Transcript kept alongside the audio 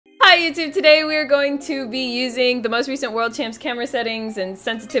YouTube, today we are going to be using the most recent World Champs camera settings and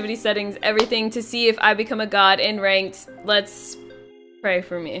sensitivity settings, everything to see if I become a god in ranked. Let's pray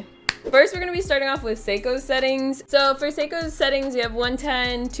for me. First, we're going to be starting off with Seiko's settings. So for Seiko's settings, you have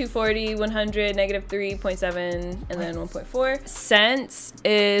 110, 240, 100, -3.7, and then 1.4. Sense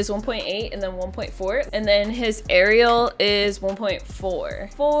is 1.8 and then 1.4. And then his aerial is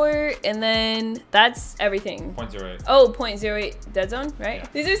 1.4. 4, and then that's everything. 0.08. Oh, 0.08 dead zone, right? Yeah.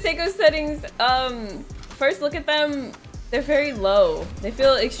 These are Seiko's settings. First look at them. They're very low. They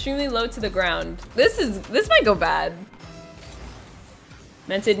feel extremely low to the ground. This might go bad.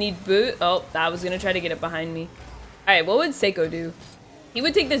 Meant to need boot. Oh, I was gonna try to get it behind me. Alright, what would Seiko do? He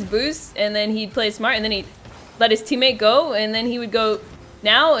would take this boost and then he'd play smart and then he'd let his teammate go and then he would go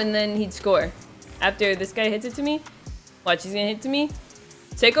now and then he'd score. After this guy hits it to me. Watch, he's gonna hit to me.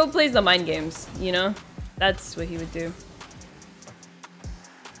 Seiko plays the mind games, you know? That's what he would do.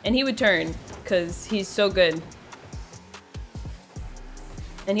 And he would turn, because he's so good.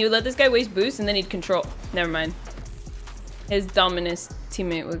 And he would let this guy waste boost and then he'd control. Never mind. His dominant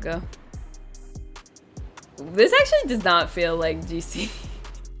teammate would go. This actually does not feel like GC.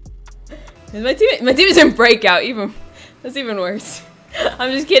 my teammate's in breakout. That's even worse.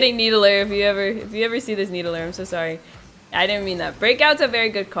 I'm just kidding, Needler. If you ever see this, Needler, I'm so sorry. I didn't mean that. Breakout's a very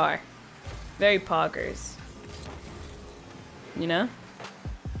good car. Very poggers. You know?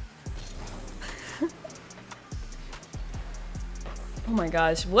 Oh my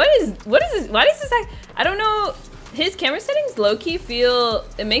gosh. What is this? Why does this I don't know. His camera settings low-key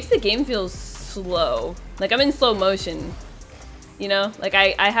it makes the game feel slow. Like I'm in slow motion. You know? Like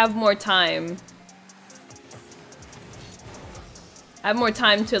I have more time. I have more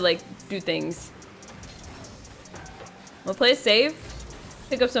time to like do things. We'll play safe.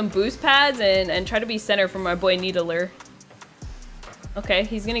 Pick up some boost pads and try to be center for my boy Needler. Okay,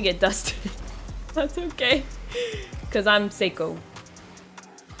 he's gonna get dusted. That's okay. Cause I'm Seiko.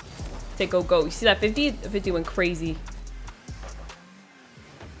 Seiko, go. You see that 50? The 50 went crazy.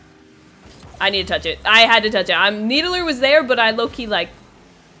 I need to touch it. I had to touch it. Needler was there, but I low-key like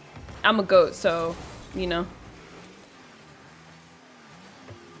I'm a goat, so you know.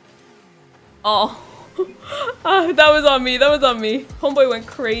 Oh. That was on me. That was on me. Homeboy went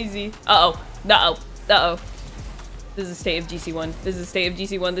crazy. Uh-oh. Uh-oh. Uh-oh. This is a state of GC1. This is a state of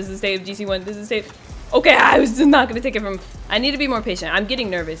GC1. This is a state of GC1. This is a state. Okay, I was just not gonna take it from. I need to be more patient. I'm getting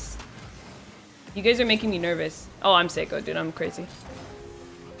nervous. You guys are making me nervous. Oh, I'm Seiko, dude. I'm crazy.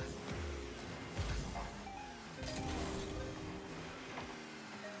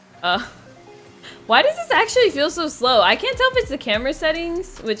 Why does this actually feel so slow? I can't tell if it's the camera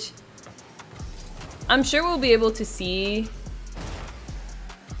settings, which I'm sure we'll be able to see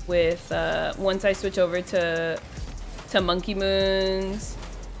with once I switch over to Monkey Moons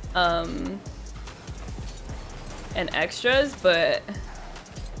and extras, but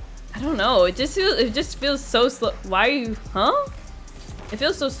I don't know. It just feels so slow. Why are you? Huh? It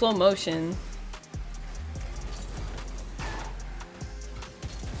feels so slow motion.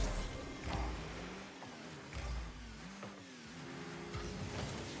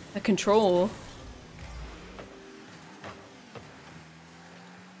 The control.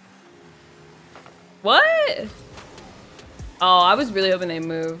 What? Oh, I was really hoping they'd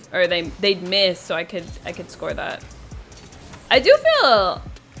move, or they'd miss, so I could score that. I do feel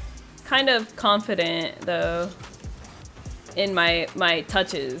kind of confident though in my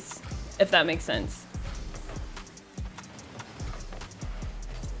touches, if that makes sense.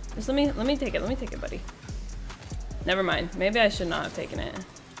 Just let me take it. Let me take it, buddy. Never mind. Maybe I should not have taken it.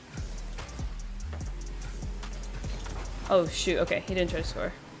 Oh shoot. Okay, he didn't try to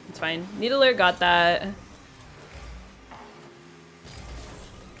score. It's fine. Needler got that.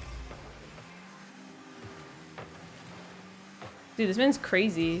 Dude, this man's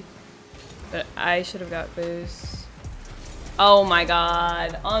crazy. But I should have got boost. Oh my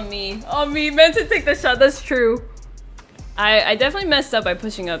god. On me. On me. Meant to take the shot. That's true. I definitely messed up by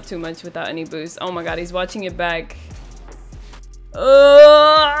pushing up too much without any boost. Oh my god, he's watching it back.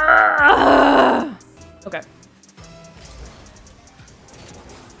 Okay.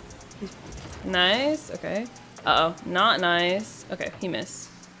 Nice. Okay. Uh-oh. Not nice. Okay, he missed.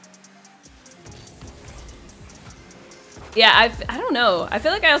 Yeah, I don't know. I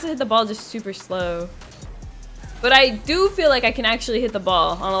feel like I also hit the ball just super slow. But I do feel like I can actually hit the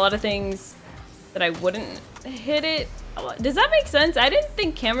ball on a lot of things that I wouldn't hit it. Does that make sense? I didn't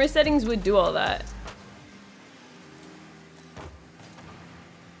think camera settings would do all that.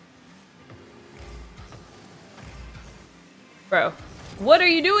 Bro, what are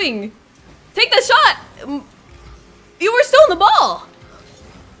you doing? Take the shot! You were still in the ball!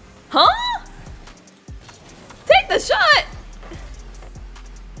 Huh? Take the shot!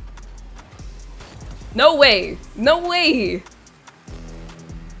 No way. No way.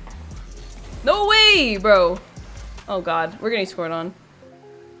 No way, bro. Oh god, we're getting scored on.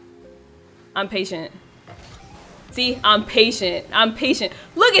 I'm patient. See, I'm patient. I'm patient.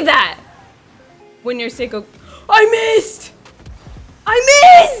 Look at that! When you're sick of— I missed!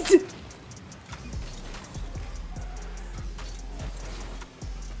 I missed!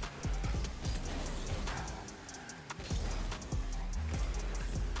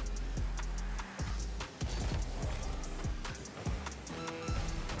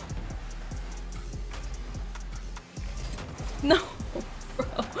 No, bro.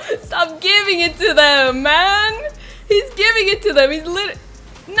 Stop giving it to them, man. He's giving it to them. He's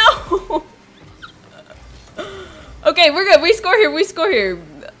No. Okay, we're good. We score here. We score here.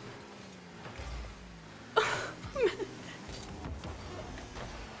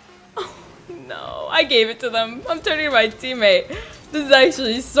 Oh, no. I gave it to them. I'm turning to my teammate. This is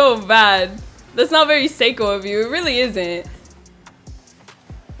actually so bad. That's not very Seiko of you. It really isn't.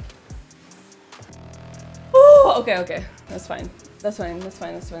 Ooh, okay, okay. That's fine. That's fine. That's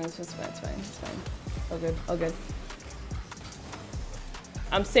fine. That's fine. That's fine. That's fine. That's fine. All good. All good.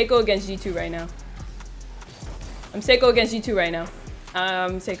 I'm Seiko against G2 right now. I'm Seiko against G2 right now.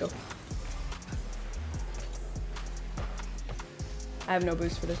 Seiko. I have no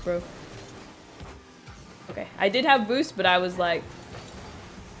boost for this, bro. Okay. I did have boost, but I was like,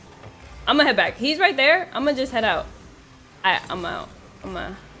 I'm gonna head back. He's right there. I'm gonna just head out. I'm out. I'm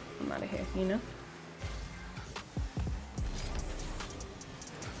out of here, you know?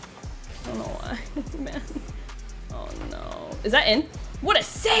 I don't know why, man. Oh no. Is that in? What a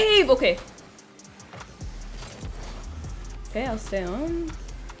save! Okay. Okay, I'll stay on.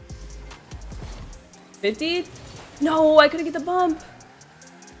 50? No, I couldn't get the bump.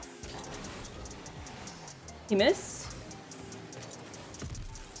 He missed?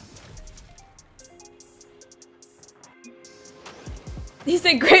 He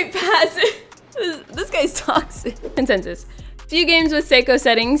said great pass. This guy's toxic. Consensus. Few games with Seiko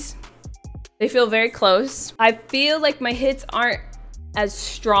settings. They feel very close. I feel like my hits aren't as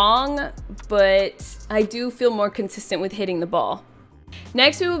strong, but I do feel more consistent with hitting the ball.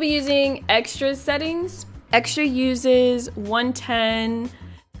 Next, we will be using extra settings. Extra uses 110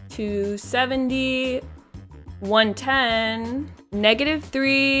 to 70, 110, negative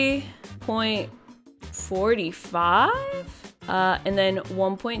 3.45, and then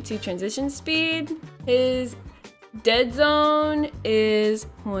 1.2 transition speed. His dead zone is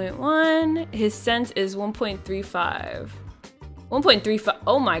 0.1. His sense is 1.35. 1.35.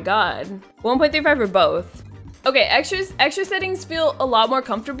 Oh my god. 1.35 for both. Okay, extra settings feel a lot more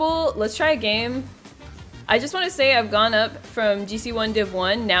comfortable. Let's try a game. I just want to say I've gone up from GC1 Div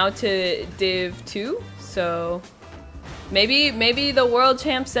 1 now to Div 2. So maybe the world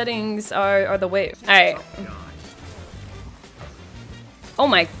champ settings are the wave. All right. Oh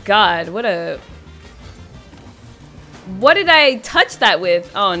my god, what did I touch that with?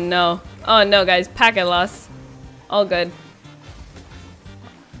 Oh no. Oh no, guys, packet loss. All good.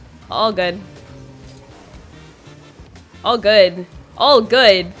 All good. All good. All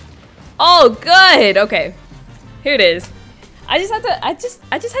good. All good. Okay. Here it is. I just had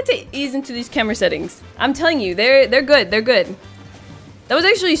to ease into these camera settings. I'm telling you, they're good. They're good. That was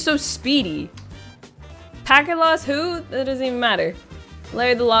actually so speedy. Packet loss, who? That doesn't even matter.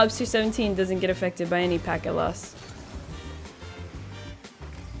 Larry the Lobster 17 doesn't get affected by any packet loss.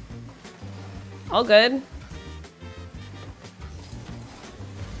 All good.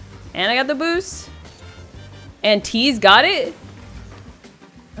 And I got the boost. And T's got it.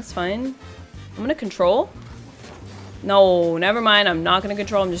 That's fine. I'm gonna control. No, never mind. I'm not gonna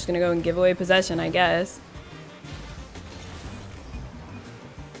control. I'm just gonna go and give away possession, I guess.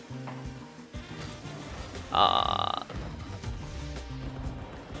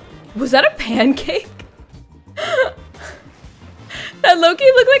 Was that a pancake? That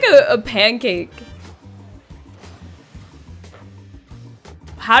low-key looked like a pancake.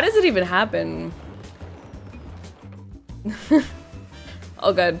 How does it even happen?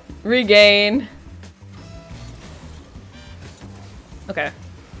 Oh good. Regain. Okay.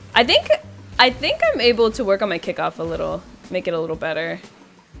 I think I'm able to work on my kickoff a little. Make it a little better.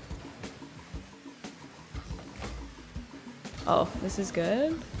 Oh, this is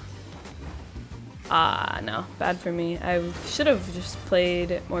good. Ah, no. Bad for me. I should have just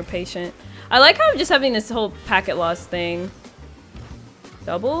played more patient. I like how I'm just having this whole packet loss thing.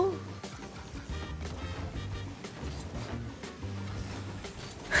 Double?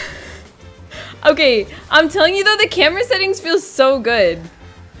 Okay, I'm telling you though, the camera settings feel so good.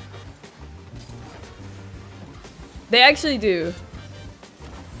 They actually do.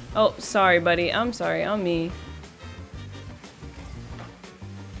 Oh, sorry, buddy. I'm sorry. I'm me.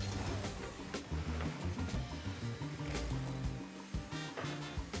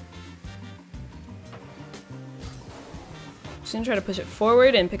 Just gonna try to push it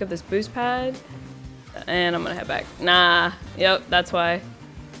forward and pick up this boost pad. And I'm gonna head back. Nah. Yep, that's why.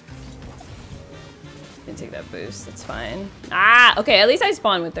 Can take that boost. That's fine. Ah! Okay, at least I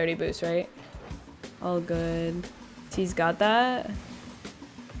spawned with 30 boosts, right? All good. T's got that.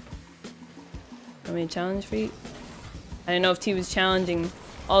 Want me to challenge feat? I didn't know if T was challenging.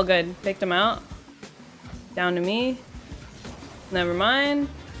 All good. Picked him out. Down to me. Never mind.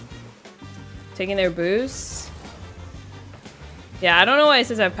 Taking their boosts. Yeah, I don't know why it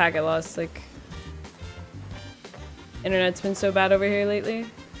says I have packet loss. Like, internet's been so bad over here lately.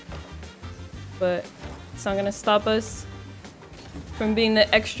 But it's not gonna stop us from being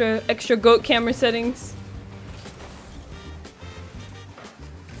the extra goat camera settings.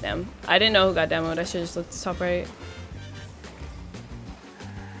 Damn, I didn't know who got demoed. I should just look top right.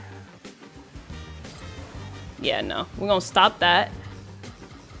 Yeah, no, we're gonna stop that.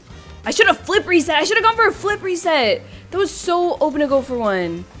 I should have flip reset. I should have gone for a flip reset. That was so open to go for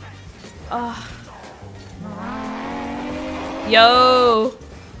one. Yo.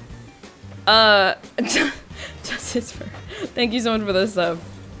 Justice for. Thank you so much for the sub.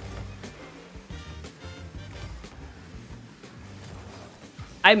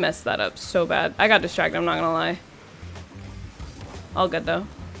 I messed that up so bad. I got distracted, I'm not gonna lie. All good though.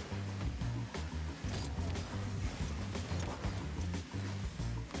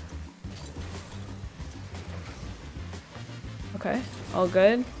 Okay, all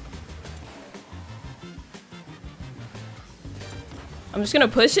good. I'm just gonna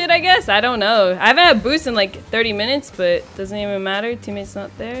push it, I guess? I don't know. I haven't had boost in like 30 minutes, but doesn't even matter. Teammate's not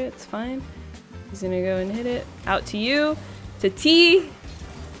there, it's fine. He's gonna go and hit it. Out to you. To T.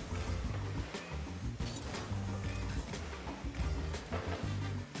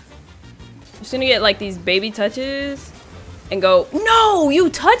 Just gonna get like these baby touches and go, no, you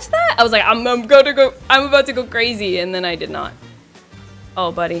touched that? I was like, I'm about to go crazy, and then I did not.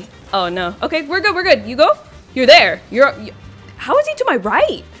 Oh, buddy. Oh no. Okay, we're good, we're good. You go? You're there. How is he to my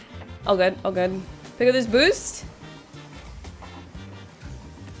right? All good, all good. Pick up this boost.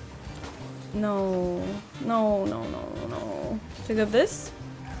 No. No, no, no, no. Pick up this.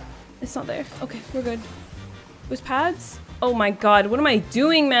 It's not there. Okay, we're good. Boost pads? Oh my god, what am I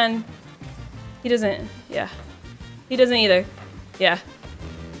doing, man? He doesn't, yeah. He doesn't either. Yeah.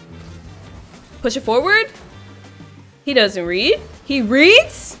 Push it forward. He doesn't read. He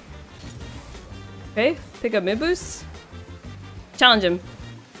reads. Okay, pick up mid boost. Challenge him.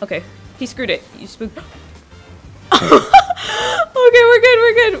 Okay, he screwed it. You spooked. Okay, we're good,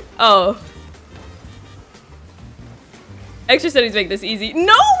 we're good. Oh. Extra settings make this easy. No, wait,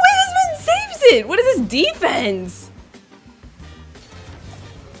 this man saves it. What is this defense?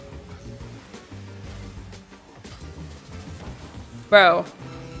 Bro,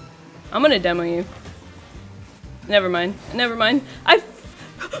 I'm gonna demo you. Never mind. Never mind.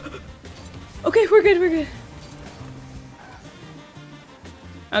 Okay, we're good. We're good.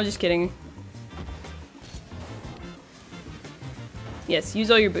 I'm just kidding. Yes,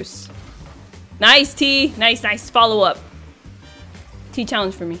 use all your boosts. Nice, T. Nice, nice. Follow up. T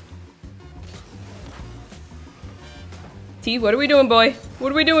challenge for me. T, what are we doing, boy?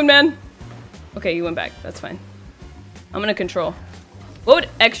 What are we doing, man? Okay, you went back. That's fine. I'm gonna control. What would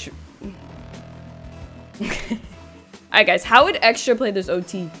extra... Alright guys, how would extra play this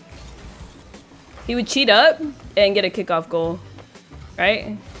OT? He would cheat up and get a kickoff goal.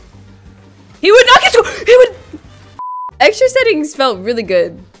 Right? He would not get to... He would... Extra settings felt really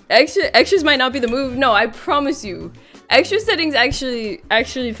good. Extras might not be the move. No, I promise you. Extra settings actually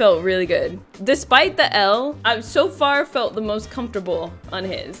felt really good. Despite the L, I've so far felt the most comfortable on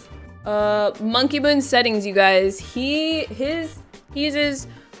his. Monkey Moon settings, you guys. He uses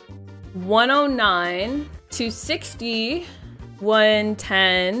 109, 260,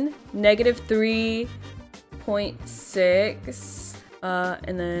 110, -3.6,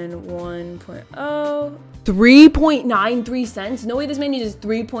 and then 1.0. 3.93 cents? No way this man uses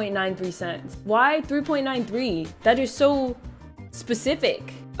 3.93 cents. Why 3.93? That is so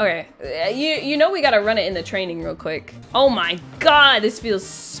specific. Okay, you know we gotta run it in the training real quick. Oh my god, this feels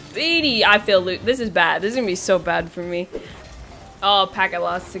speedy. I feel this is bad. This is gonna be so bad for me. Oh, packet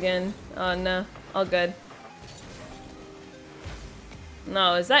lost again. Oh no, all good.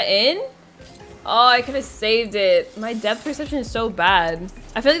 No, is that in? Oh, I could have saved it. My depth perception is so bad.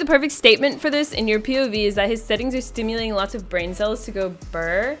 I feel like the perfect statement for this in your POV is that his settings are stimulating lots of brain cells to go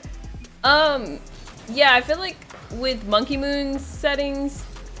burr. Yeah, I feel like with Monkey Moon's settings,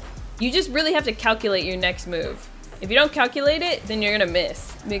 you just really have to calculate your next move. If you don't calculate it, then you're gonna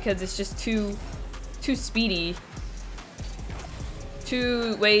miss because it's just too speedy.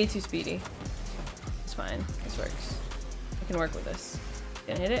 Way too speedy. It's fine. This works. I can work with this.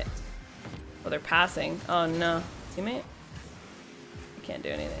 Gonna hit it. Oh, they're passing. Oh no. Teammate? I can't do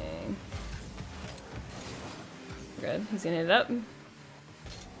anything. Good. He's gonna hit it up.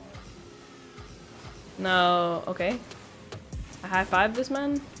 No. Okay. I high five this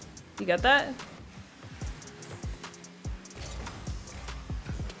man. You got that?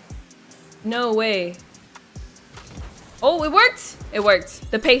 No way. Oh, it worked! It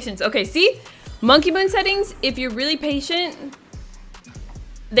worked. The patience. Okay, see? Monkey Moon settings, if you're really patient,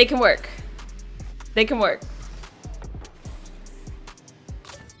 they can work. They can work.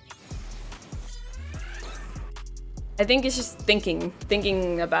 I think it's just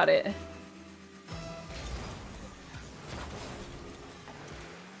thinking about it.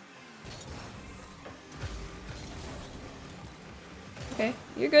 Okay,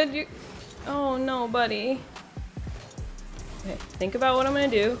 you're good. Oh no, buddy. Okay, think about what I'm gonna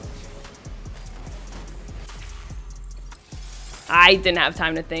do. I didn't have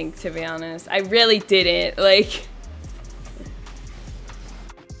time to think, to be honest. I really didn't. Like,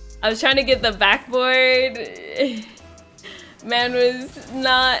 I was trying to get the backboard. Man was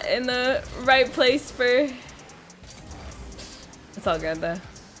not in the right place for... It's all good though.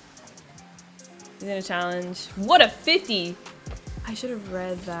 He's in a challenge. What a 50! I should have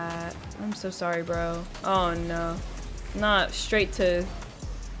read that. I'm so sorry, bro. Oh no. Not straight to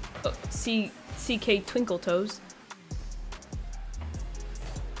CK Twinkle Toes.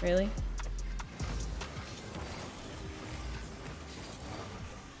 Really?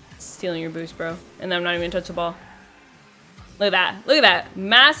 Stealing your boost, bro. And then I'm not even gonna touch the ball. Look at that. Look at that.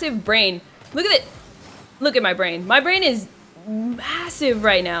 Massive brain. Look at it. Look at my brain. My brain is massive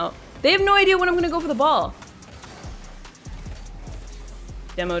right now. They have no idea when I'm gonna go for the ball.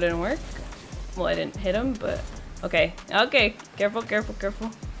 Demo didn't work. Well, I didn't hit him, but okay. Okay. Careful, careful,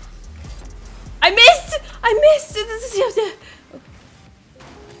 careful. I missed! I missed!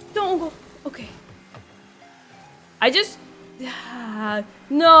 Don't go. Okay. I just... no,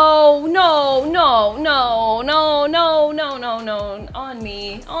 no, no, no, no, no, no, no, no. On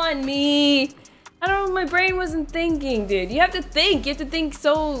me. On me. I don't know, my brain wasn't thinking, dude. You have to think. You have to think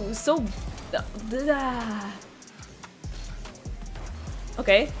so...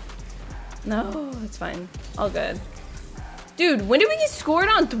 Okay. No, it's fine. All good. Dude, when did we get scored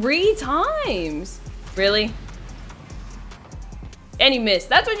on 3 times? Really? And you missed.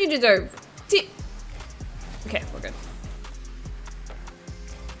 That's what you deserve. Okay, we're good.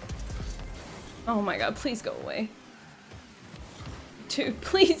 Oh my god, please go away. Dude,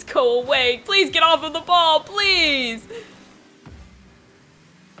 please go away. Please get off of the ball, please.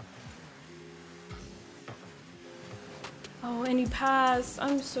 Oh, and he passed.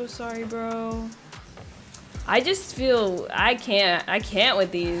 I'm so sorry, bro. I just feel I can't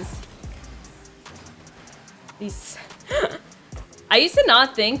with these. I used to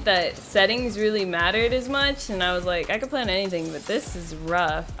not think that settings really mattered as much, and I was like, I could play on anything, but this is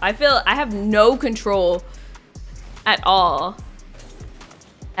rough. I feel I have no control at all.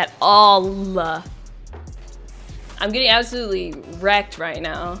 At all. I'm getting absolutely wrecked right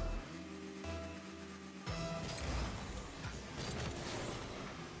now.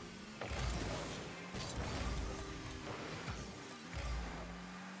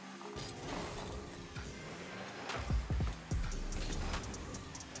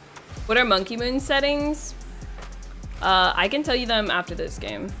 What are Monkey Moon settings? I can tell you them after this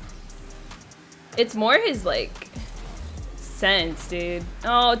game. It's more his, like, sense, dude.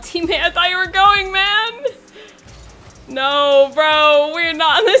 Oh, teammate, I thought you were going, man! No, bro, we're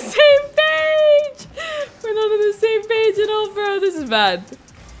not on the same page! We're not on the same page at all, bro. This is bad.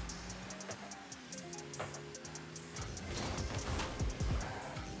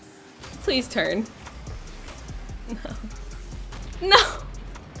 Please turn. No. No!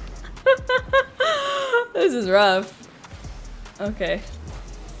 This is rough. Okay.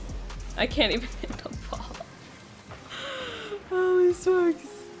 I can't even hit the ball. Holy smokes.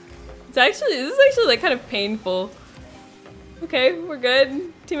 This is actually like kind of painful. Okay, we're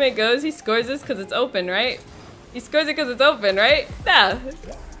good. Teammate goes, he scores this because it's open, right? He scores it because it's open, right? Yeah.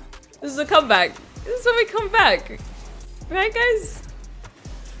 This is a comeback. This is when we come back. Right, guys?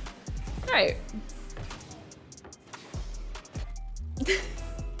 Alright.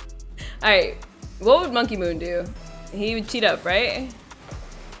 Alright, what would Monkey Moon do? He would cheat up, right?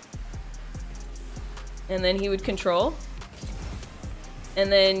 And then he would control.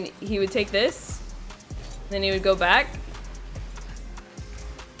 And then he would take this. Then he would go back.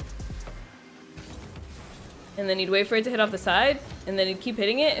 And then he'd wait for it to hit off the side. And then he'd keep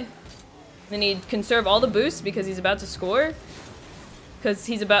hitting it. Then he'd conserve all the boosts because he's about to score. Because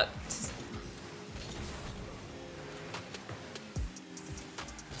he's about to...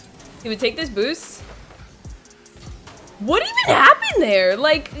 He would take this boost. What even happened there?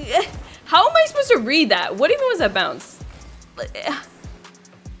 Like, how am I supposed to read that? What even was that bounce?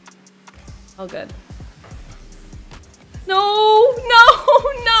 Oh, good. No, no,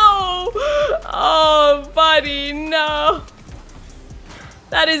 no. Oh, buddy, no.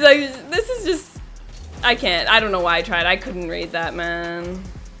 That is like, this is just, I can't. I don't know why I tried. I couldn't read that, man.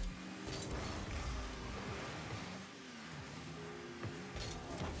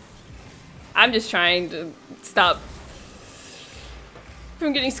 I'm just trying to stop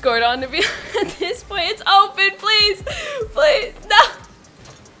from getting scored on to be at this point. It's open, please. Please, no.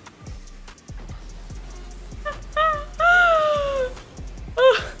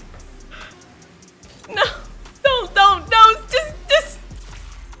 No, don't, just.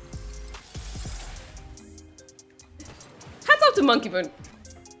 Hats off to Monkey Moon.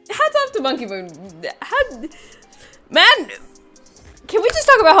 Hats off to Monkey Moon. Man, can we just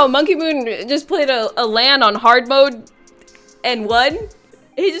talk about how Monkey Moon just played a LAN on hard mode and won?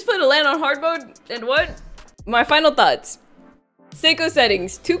 He just played a LAN on hard mode and won? My final thoughts. Seiko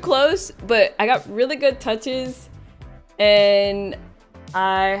settings, too close, but I got really good touches and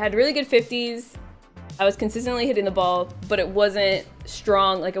I had really good 50s. I was consistently hitting the ball, but it wasn't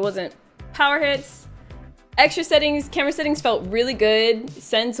strong, like it wasn't power hits. Extra settings, camera settings felt really good.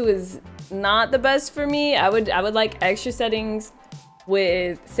 Sense was not the best for me. I would like extra settings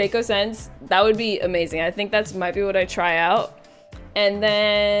with Seiko Sense. That would be amazing. I think that's might be what I try out. And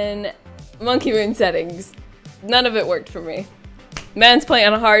then Monkey Moon settings. None of it worked for me. Man's playing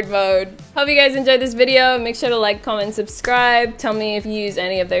on hard mode. Hope you guys enjoyed this video. Make sure to like, comment, subscribe. Tell me if you use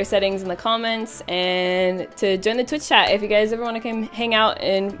any of their settings in the comments. And to join the Twitch chat. If you guys ever want to come hang out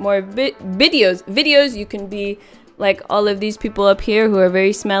in more videos, you can be like all of these people up here who are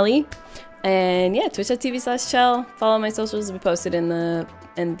very smelly. And yeah, twitch.tv/Chell. Follow my socials. Will be posted in the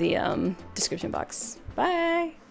description box. Bye.